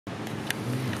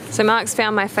So Mark's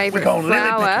found my favourite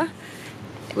flower,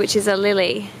 which is a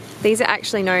lily. These are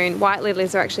actually known, white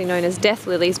lilies are actually known as death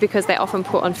lilies because they're often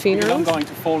put on funerals. I'm going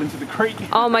to fall into the creek.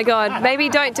 Oh my god, maybe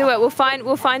don't do it. We'll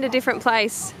find a different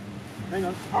place. Hang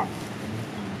on.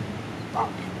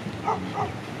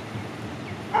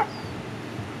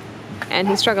 And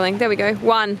he's struggling. There we go.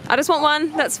 One. I just want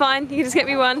one. That's fine. You can just get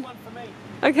me one. One for me.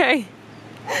 Okay.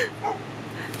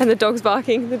 And the dog's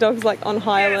barking. The dog's like on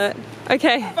high alert.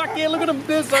 Okay. Fuck yeah, look at them.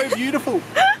 They're so beautiful.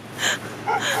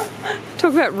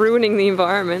 Talk about ruining the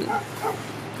environment.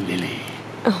 Lily.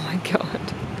 Oh my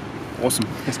god. Awesome.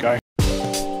 Let's go.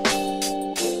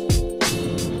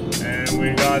 And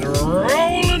we got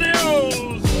rolling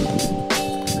hills.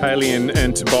 Haley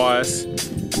and Tobias,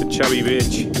 the chubby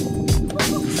bitch.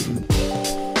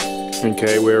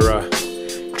 Okay, we're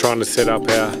trying to set up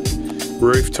our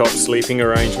rooftop sleeping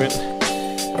arrangement.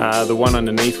 The one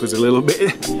underneath was a little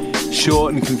bit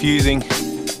short and confusing. I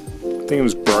think it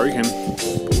was broken.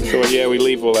 So yeah, we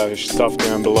leave all our stuff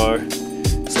down below,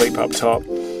 sleep up top.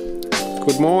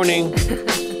 Good morning.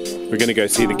 We're gonna go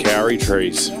see the kauri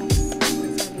trees. And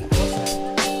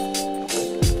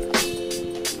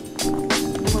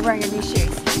we're wearing new shoes.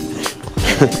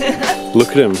 Look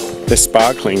at them, they're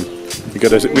sparkling. We've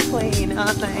got to clean,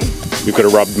 aren't they? We've got to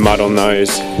rub mud on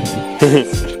those.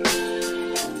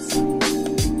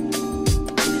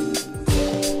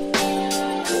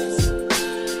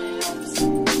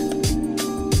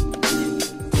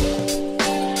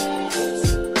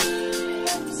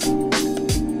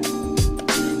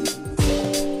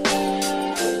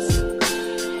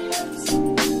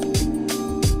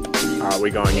 We're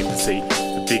going in to see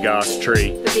the big ass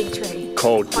tree. The big tree.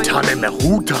 Called Tane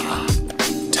Mahuta.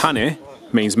 Tane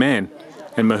means man,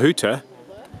 and Mahuta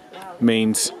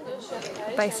means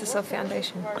Basis of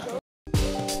foundation.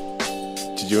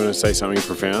 Did you want to say something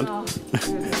profound? Oh,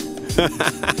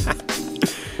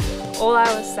 all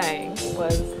I was saying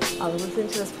was I was listening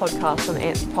to this podcast on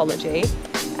anthropology,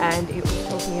 and it was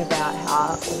talking about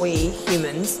how we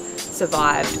humans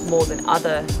survived more than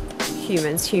other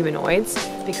humans, humanoids,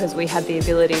 because we had the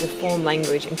ability to form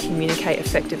language and communicate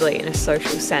effectively in a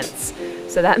social sense.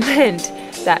 So that meant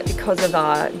that because of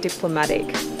our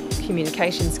diplomatic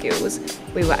communication skills,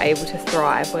 we were able to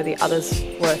thrive where the others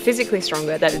were physically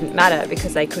stronger. That didn't matter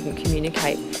because they couldn't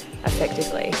communicate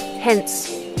effectively. Hence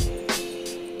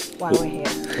why we're here.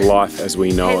 Life as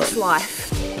we know Hence it.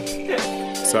 Life.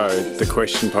 So the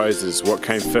question poses, what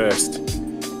came first?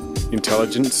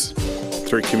 Intelligence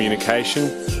through communication,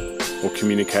 or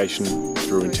communication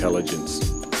through intelligence?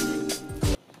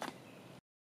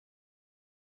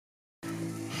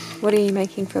 What are you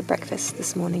making for breakfast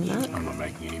this morning, Mark? I'm not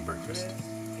making any breakfast.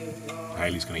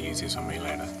 Hayley's going to use this on me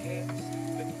later.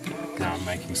 Now I'm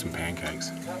making some pancakes.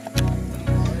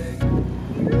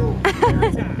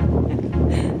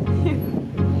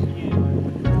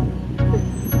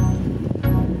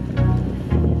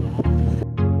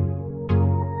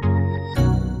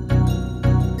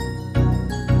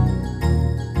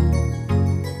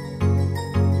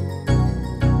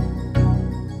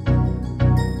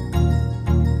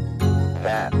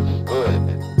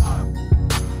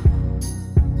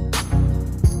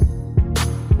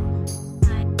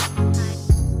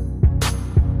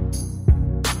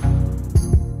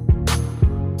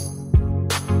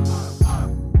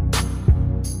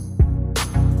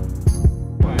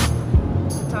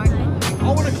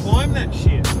 I want to climb that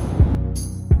shit.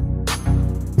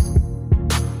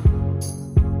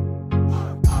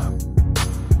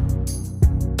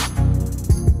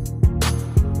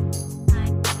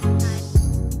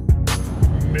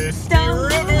 Misty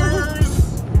rivers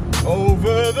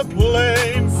over the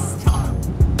plains.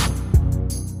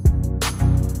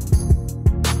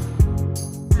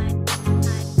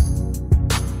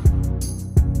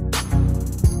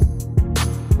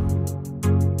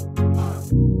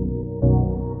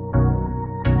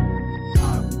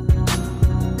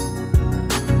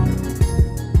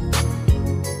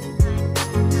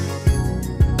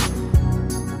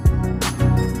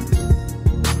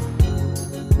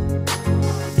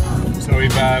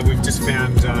 We've just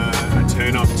found a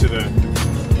turn off to the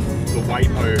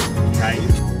Waipo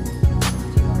cave.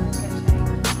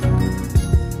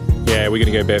 Yeah, we're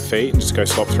gonna go bare feet and just go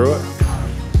slop through it.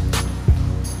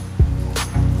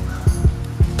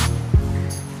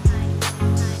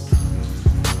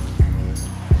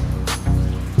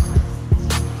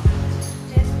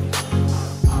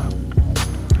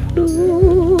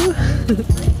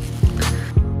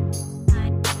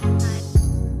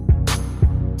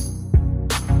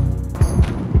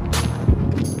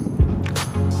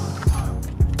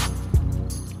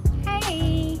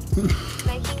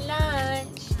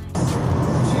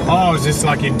 Oh, is this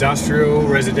like industrial,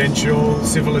 residential,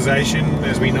 civilization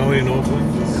as we know it in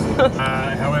Auckland?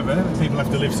 However, people have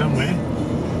to live somewhere.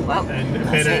 Well,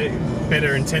 and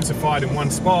better intensified in one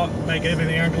spot, make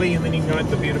everything ugly, and then you can go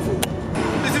into the beautiful.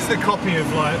 This is the copy of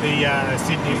like the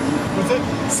Sydney, what's it?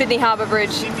 Sydney Harbour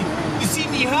Bridge. The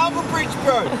Sydney Harbour Bridge,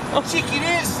 bro. Check it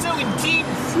out, it's so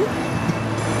intense.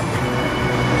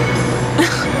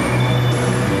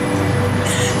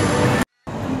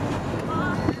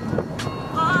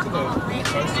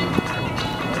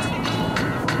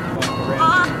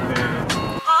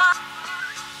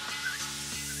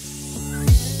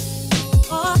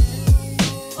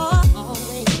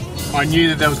 I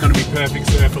knew that was going to be perfect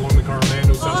surf along the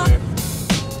Coromandel somewhere.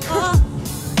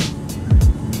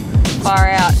 Far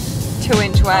out,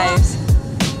 2-inch waves.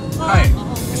 Hey,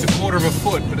 it's a quarter of a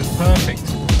foot, but it's perfect.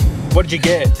 What did you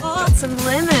get? Got some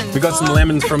lemons. We got some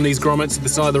lemons from these grommets at the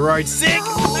side of the road. Sick!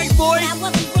 Thanks, boys!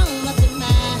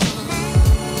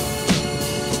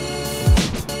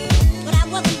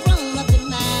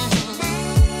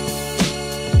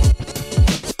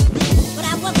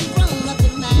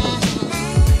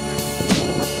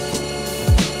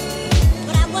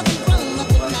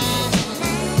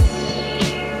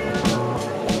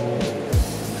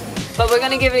 But we're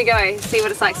going to give it a go, see what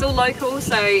it's like. It's all local,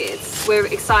 so we're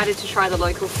excited to try the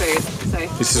local food. So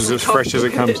this is as fresh as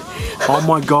it comes. Oh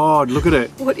my god, look at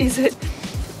it. What is it?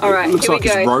 Alright, it looks here like we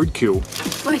go. It's roadkill.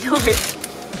 I know.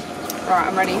 Alright,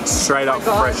 I'm ready. Straight up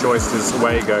fresh oysters,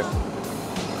 away you go.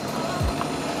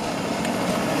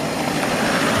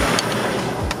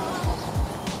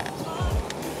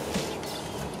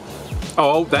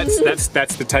 Oh, that's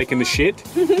the taking the shit.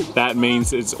 That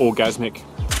means it's orgasmic.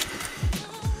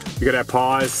 We got our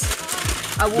pies,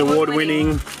 the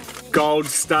award-winning Gold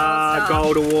Star,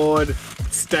 Gold Award,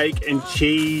 steak and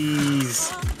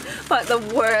cheese. Like the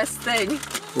worst thing.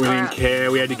 We didn't care,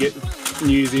 we had to get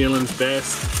New Zealand's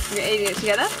best. You're eating it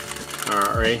together?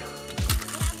 Alright, ready?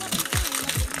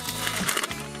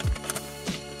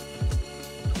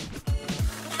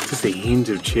 Just a hint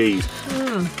of cheese.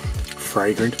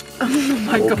 Fragrant,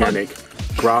 organic,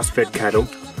 grass-fed cattle.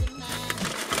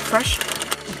 Fresh,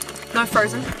 no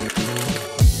frozen.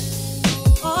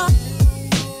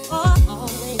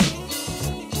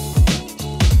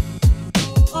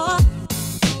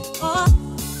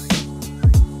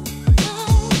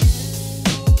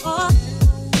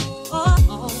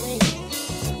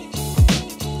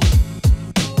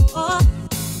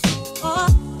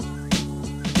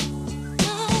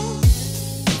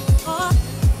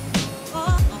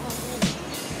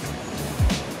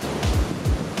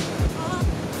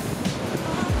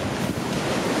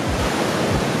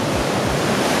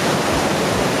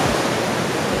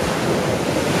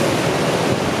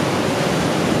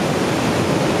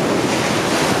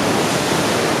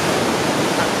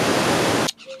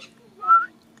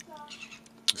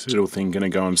 This little thing gonna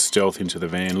go on stealth into the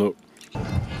van, look.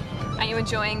 Are you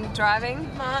enjoying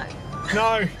driving, Mark? No.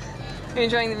 Are you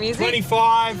enjoying the music?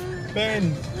 25,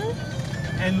 Ben.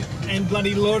 And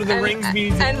bloody Lord of the Rings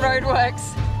music. And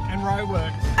roadworks. And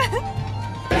roadworks.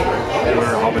 We're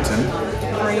at Hobbiton.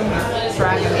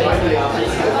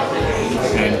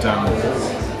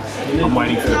 And I'm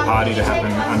waiting for the party to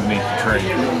happen underneath the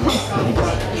tree.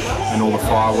 And all the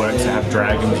fireworks that have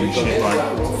dragons and shit like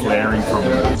flaring from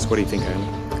them. So what do you think, Amy?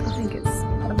 I think it's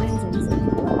amazing.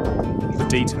 The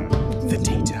detail. The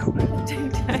detail.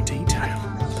 The detail.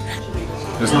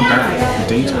 It's not bad.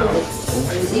 The detail.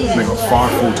 They've got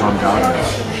 5 full-time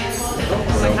gardeners.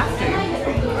 They have to.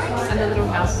 And the little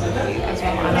house as well.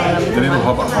 The little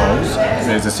hobbit holes,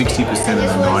 there's a 60% and a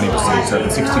 90%. So the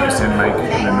 60% make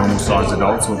the normal sized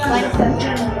adults look good,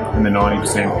 and the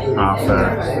 90% are for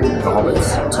the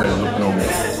hobbits to look normal.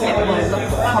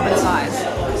 Yeah, hobbit size.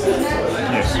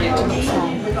 Yes. Yeah, to look small.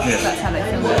 Yes. That's how they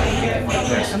filmed it.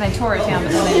 Yes. And they tore it down,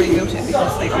 but then they rebuilt it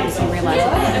because they obviously realised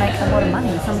that they could make a lot of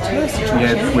money from tourist attraction.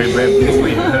 Yeah,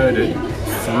 we herded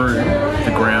through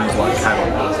the grounds like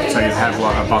cattle. So you'd have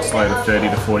like a busload of 30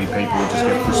 to 40 people who just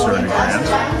get pushed through in the grounds.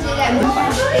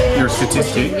 You're a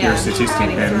statistic,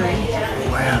 and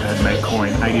wow, they'd make coin,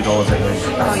 $80 a head.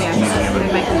 Oh yeah, they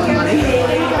make a lot of money.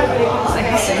 They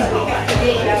have to.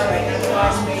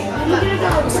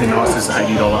 It's the nicest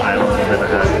 $80 ale I've ever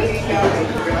had.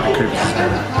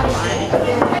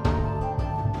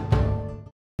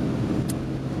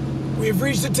 We have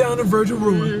reached the town of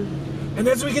Rotorua, and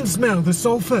as we can smell the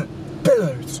sulphur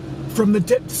billows from the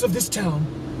depths of this town,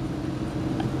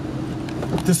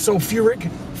 the sulphuric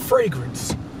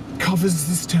fragrance covers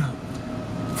this town.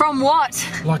 From what?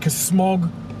 Like a smog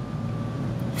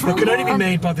that can only be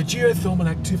made by the geothermal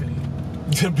activity.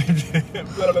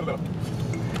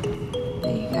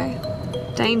 There you go.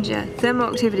 Danger. Thermal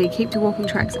activity. Keep to walking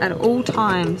tracks at all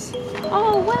times.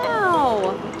 Oh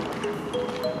wow!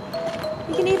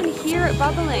 You can even hear it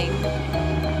bubbling.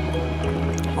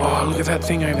 Oh, look at that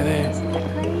thing over there. Isn't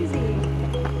that crazy?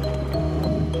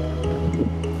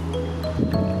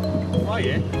 Oh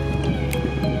yeah.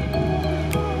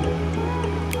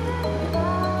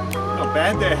 Not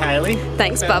bad there, Hayley.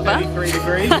 Thanks, About Bubba. 33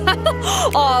 degrees.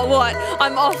 Oh, what?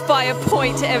 I'm off by a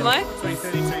point, am I? Between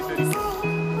 32 and 36.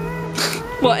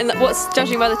 What? And what's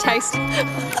judging by the taste?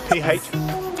 pH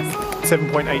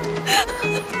 7.8.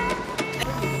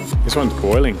 This one's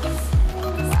boiling.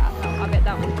 Wow, I bet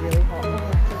that one's really hot. I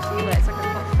can feel it. It's like a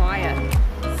hot fire.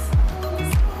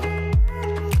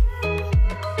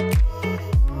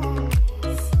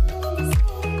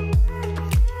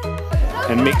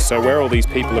 And mix, so where all these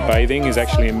people are bathing is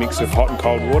actually a mix of hot and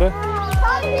cold water.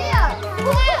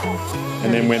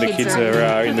 And then where the kids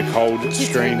are in the cold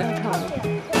stream.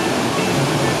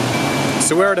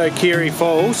 So we're at Okiri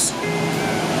Falls.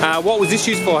 What was this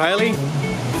used for, Hayley? It's a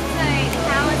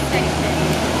power station.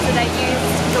 So they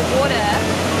used the water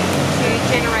to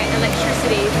generate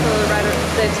electricity for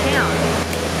the town.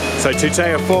 So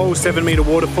Tutea Falls, 7-metre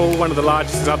waterfall, one of the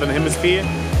largest in the Southern Hemisphere.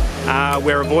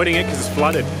 We're avoiding it because it's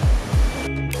flooded.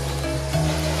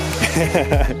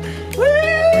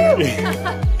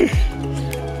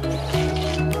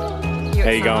 How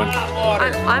you going?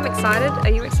 I'm excited. Are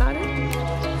you excited?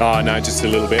 Oh no, just a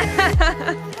little bit.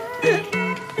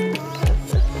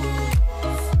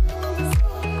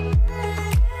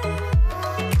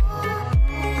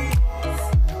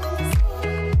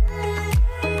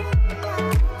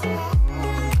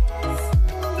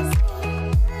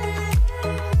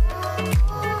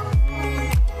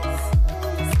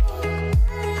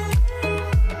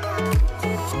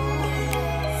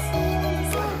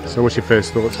 So what's your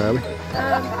first thoughts, Hayley?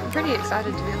 I'm pretty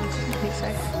excited, to be honest. I think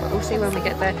so. But we'll see when we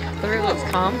get there. The river looks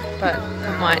calm, but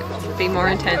it might be more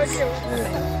intense.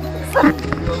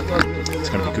 It's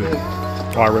going to be good.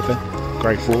 High River,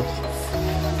 grade 4.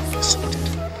 Sorted.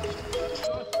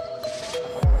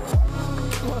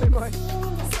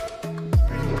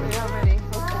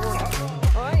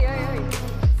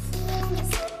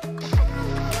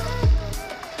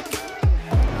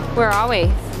 Where are we?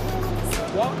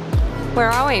 What? Where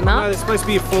are we, No, Mark? there's supposed to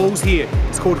be a falls here.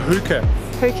 It's called Hookah.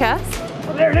 Hookah?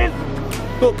 Oh, there it is.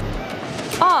 Look.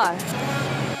 Oh.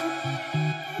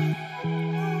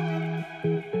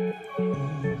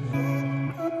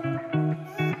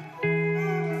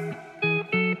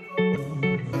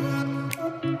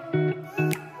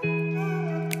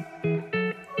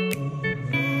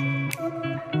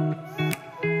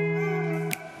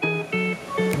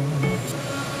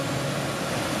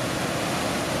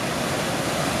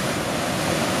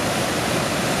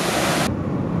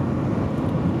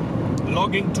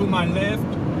 Logging to my left,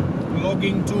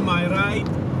 logging to my right.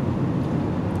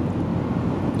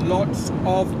 Lots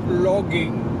of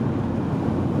logging.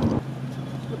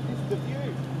 Look, this is the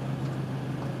view.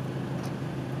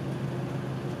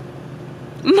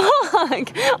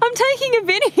 Mark, I'm taking a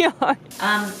video.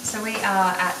 So we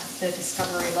are at the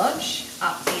Discovery Lodge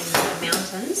up in the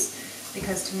mountains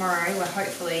because tomorrow we're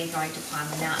hopefully going to climb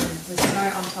a mountain with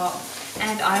snow on top,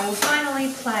 and I will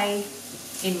finally play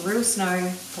in real snow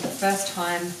for the first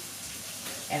time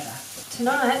ever.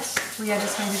 Tonight we are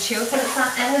just going to chill because it's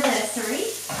our anniversary,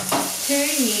 2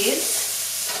 years,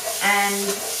 and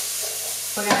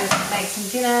we're going to make some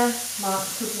dinner.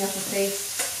 Mark's cooking up a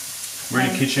feast. We're in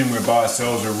a kitchen, we're by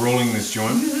ourselves, we're ruling this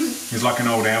joint. It's like an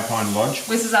old alpine lodge.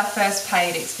 This is our first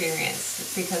paid experience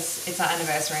because it's our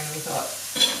anniversary and we thought,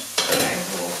 you know,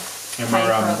 we'll pay for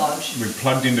a lodge. We've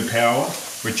plugged into power.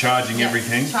 We're charging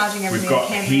everything. Charging everything. We've got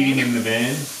campervan. heating in the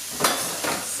van.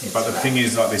 But the thing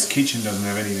is, like, this kitchen doesn't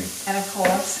have anything. And of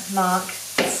course, Mark,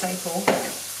 staple,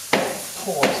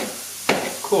 port.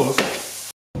 Of course.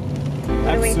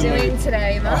 What are we doing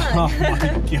today, Mark? Oh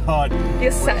my god.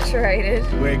 You're saturated.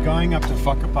 We're going up to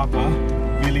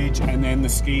Whakapapa village and then the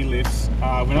ski lifts.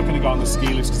 We're not going to go on the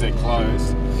ski lifts because they're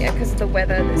closed. Yeah, because of the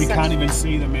weather. We can't even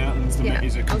see the mountains. The Yeah,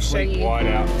 is a I'll show complete you.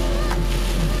 whiteout.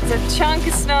 It's a chunk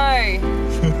of snow.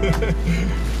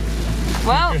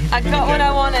 Well, I got what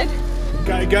I wanted.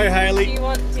 Go, Hayley. Do you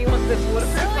want the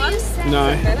waterproof one?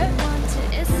 No.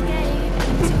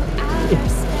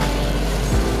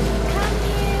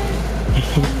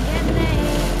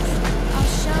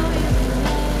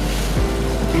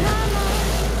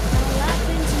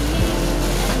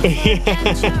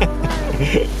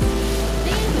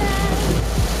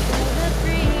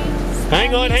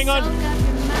 Hang on, hang on.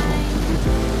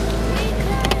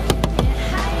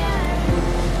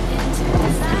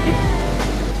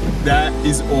 That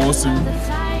is awesome.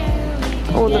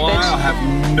 all the I have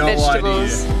no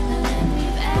vegetables. idea.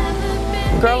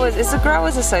 Growers, it's a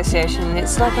growers association.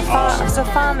 It's like a it's a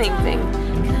farming thing.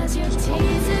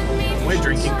 We're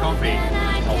drinking coffee.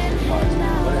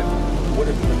 What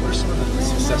are some of the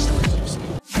success stories you've seen?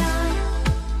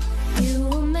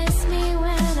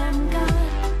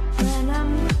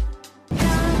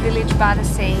 Village by the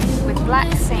sea with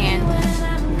black sand.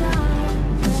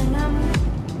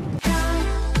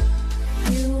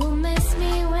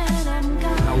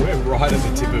 We're right at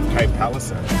the tip of Cape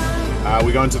Palliser.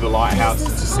 We're going to the lighthouse to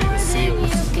see the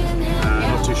seals.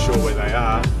 Not too sure where they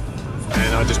are,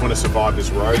 and I just want to survive this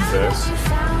road first.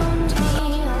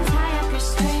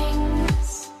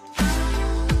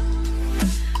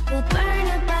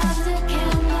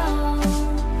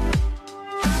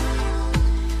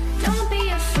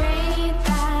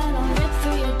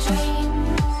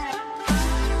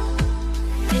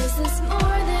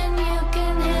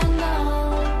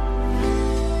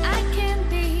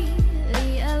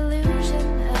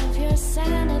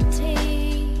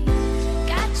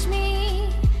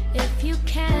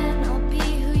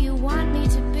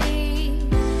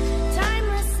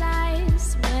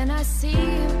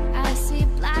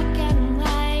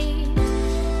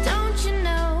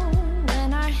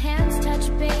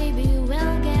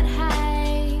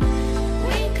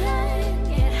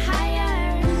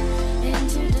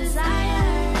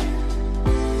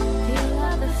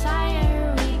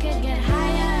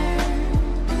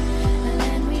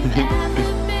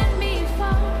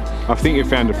 I think you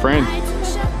found a friend.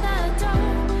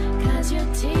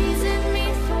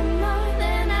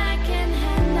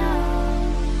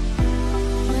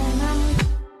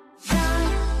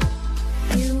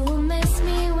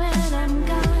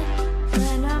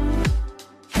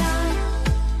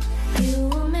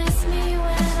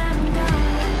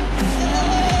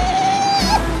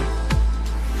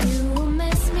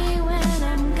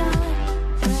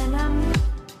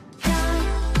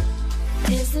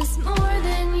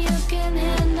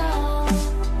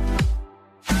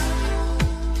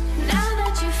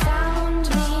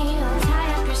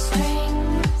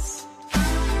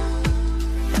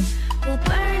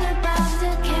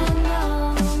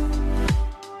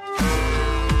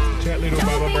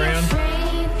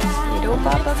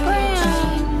 Bubba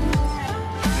Brown.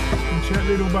 Chat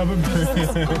little Bubba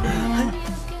Brown.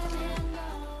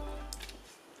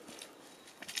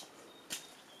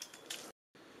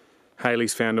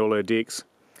 Hayley's found all her dicks,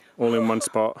 all in one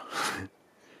spot.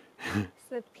 It's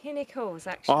the pinnacles,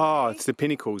 actually. Oh, it's the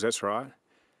pinnacles, that's right.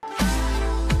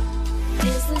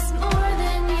 Is this more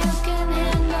than you can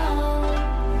handle?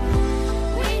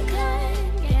 We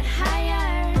could get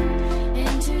higher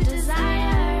into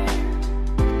desire.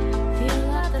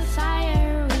 Feel up the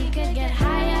fire, we could get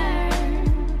higher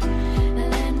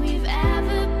than we've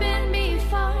ever been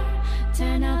before.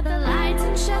 Turn out the lights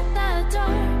and shut the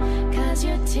door, 'cause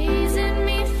you're teasing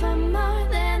me for more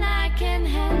than I can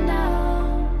handle.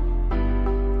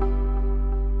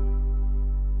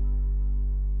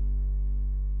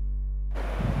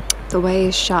 The way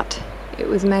is shut. It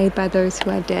was made by those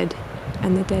who are dead,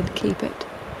 and the dead keep it.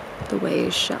 The way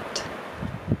is shut.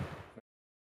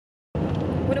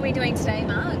 What are we doing today,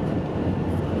 Mark?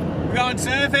 We're going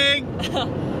surfing!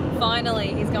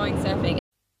 Finally, he's going surfing.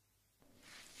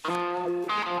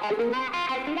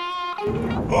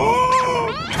 Oh!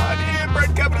 Yeah,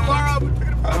 bread capital, Laura!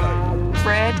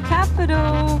 Bread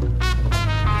capital!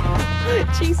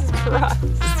 Jesus Christ.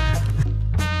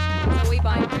 So we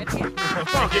buying bread here?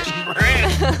 Bread!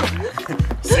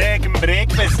 Second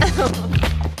breakfast!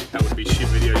 That would be shit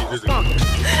video. You just...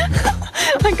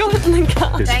 I got it in the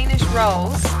car. Danish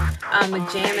rolls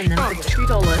with jam in them for $2.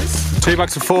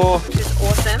 $2 for 4. Which is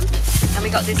awesome. And we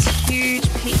got this huge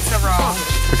pizza roll.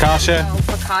 Focaccia.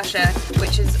 Focaccia,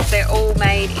 which is, they're all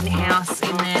made in-house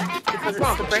in there because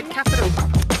it's the bread capital.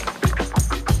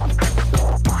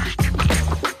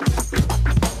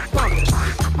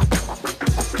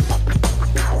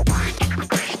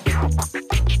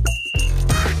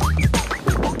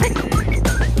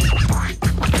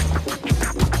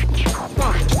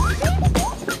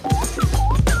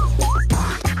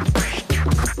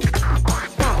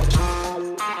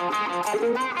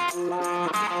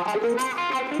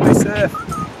 They surf.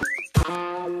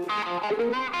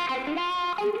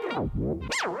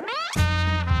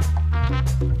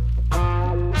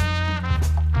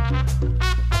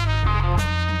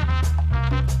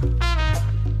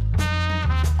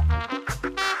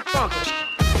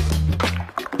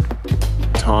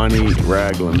 Tiny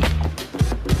Raglan.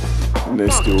 And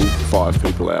there's still 5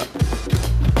 people out.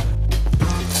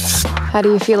 How do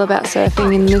you feel about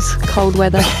surfing in this cold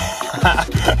weather?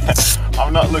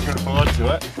 I'm not looking forward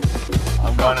to it.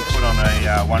 I'm going to put on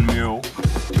a 1 mil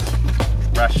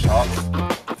rash top,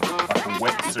 like a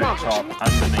wetsuit top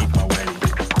underneath my weddy.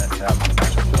 That's how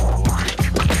professional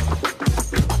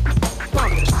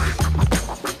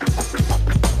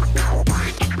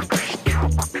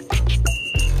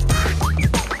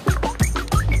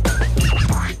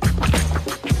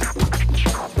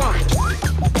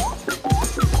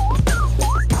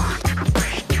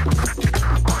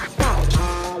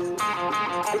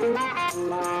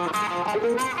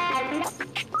I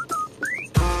look.